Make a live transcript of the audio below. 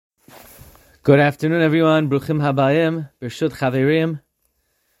Good afternoon, everyone. Bruchim habayim, Bershut chaverim.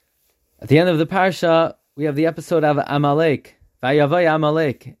 At the end of the parsha, we have the episode of Amalek, Vayavai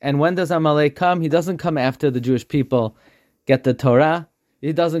Amalek. And when does Amalek come? He doesn't come after the Jewish people get the Torah.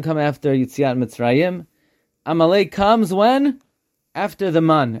 He doesn't come after Yetziat Mitzrayim. Amalek comes when? After the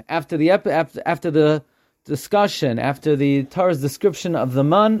man, after the discussion, after the Torah's description of the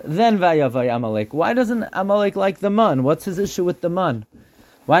man, then Vayavai Amalek. Why doesn't Amalek like the man? What's his issue with the man?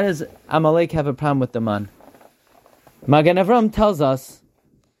 Why does Amalek have a problem with the man? Magen Avram tells us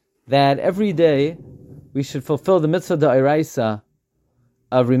that every day we should fulfill the mitzvah d'oraisa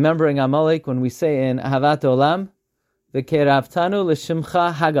of remembering Amalek when we say in Ahavat Olam, V'keravtanu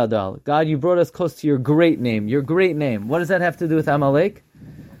l'shimcha hagadol. God, you brought us close to your great name. Your great name. What does that have to do with Amalek?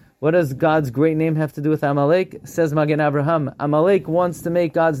 What does God's great name have to do with Amalek? Says Magen Avraham, Amalek wants to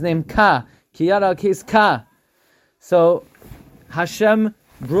make God's name Ka. Ki yad al kes Ka. So Hashem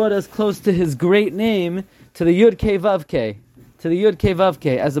brought us close to his great name, to the Yud Kei Vav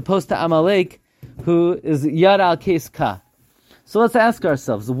Kei, as opposed to Amalek, who is Yad al Kes Ka. So let's ask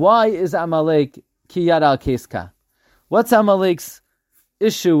ourselves, why is Amalek Ki Yad al Kes Ka? What's Amalek's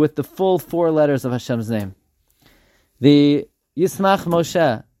issue with the full 4 letters of Hashem's name? The Yismach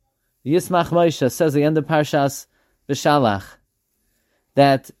Moshe says at the end of Parshas B'Shalach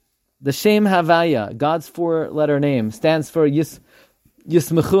that the Shem Havaya, God's 4-letter name, stands for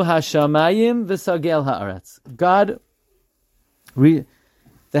Yismechu hashamayim v'sagel haaretz. God,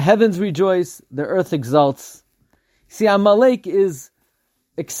 the heavens rejoice, the earth exults. See, Amalek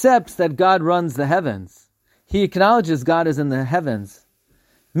accepts that God runs the heavens. He acknowledges God is in the heavens.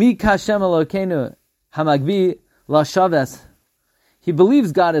 Mi kashem Elokeinu hamagbi lashaves. He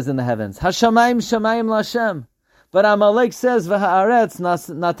believes God is in the heavens. Hashamayim shamayim lashem. But Amalek says v'haaretz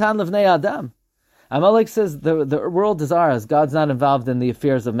natan levnei adam. Amalek says the world is ours. God's not involved in the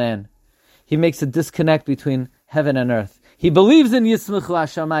affairs of man. He makes a disconnect between heaven and earth. He believes in Yismechu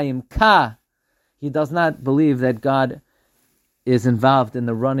Hashamayim Ka. He does not believe that God is involved in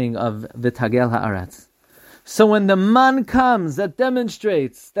the running of V'tagel Haaretz. So when the man comes, that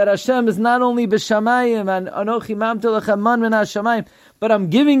demonstrates that Hashem is not only B'Shamayim and Anochi Mamtu Lechem Man Min Hashamayim, but I'm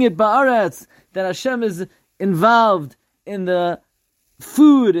giving it Ba'aretz, that Hashem is involved in the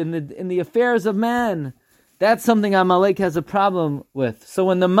food, in the affairs of man. That's something Amalek has a problem with. So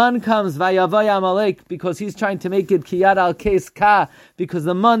when the man comes, Vayavai Amalek, because he's trying to make it Ki Yad al Kes Ka, because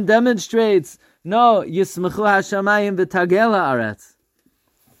the man demonstrates, no, Yismechu Hashamayim V'tagel Haaretz.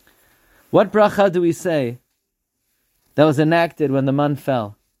 What bracha do we say that was enacted when the man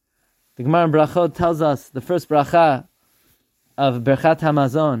fell? The Gemara in Brachot tells us the first bracha of Berchat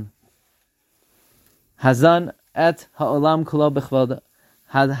Hamazon, Hazan et ha'olam kulo b'chvod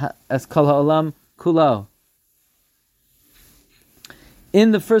es kol ha'olam kulo.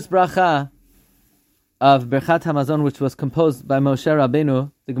 In the first bracha of Berchat Hamazon, which was composed by Moshe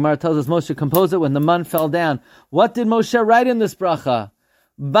Rabbeinu, the Gemara tells us Moshe composed it when the man fell down. What did Moshe write in this bracha?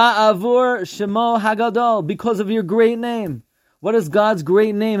 Ba'avur shemo hagadol, because of your great name. What does God's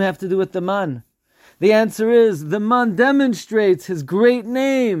great name have to do with the man? The answer is, the man demonstrates his great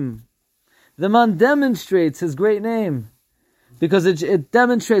name. The man demonstrates his great name. Because it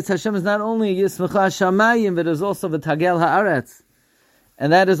demonstrates Hashem is not only Yismechu Hashamayim, but is also V'tagel Haaretz.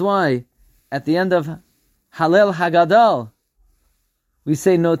 And that is why, at the end of Halel Hagadol, we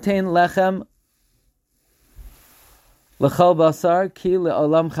say, Notein Lechem L'chol Basar Ki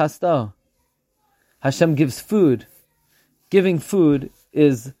Le'olam Chasto. Hashem gives food. Giving food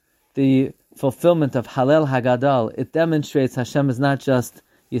is the fulfillment of Halel Hagadol. It demonstrates Hashem is not just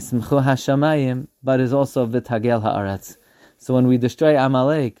Yismechu Hashamayim, but is also V'tagel Haaretz. So when we destroy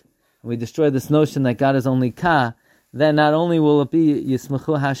Amalek, we destroy this notion that God is only Ka, then not only will it be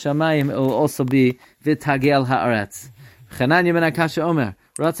Yismechu Hashamayim, it will also be V'tagel Haaretz. Chananya ben Akasha Omer,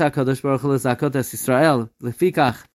 Ratza HaKadosh Baruch Hu L'zakot es Yisrael, Lefikach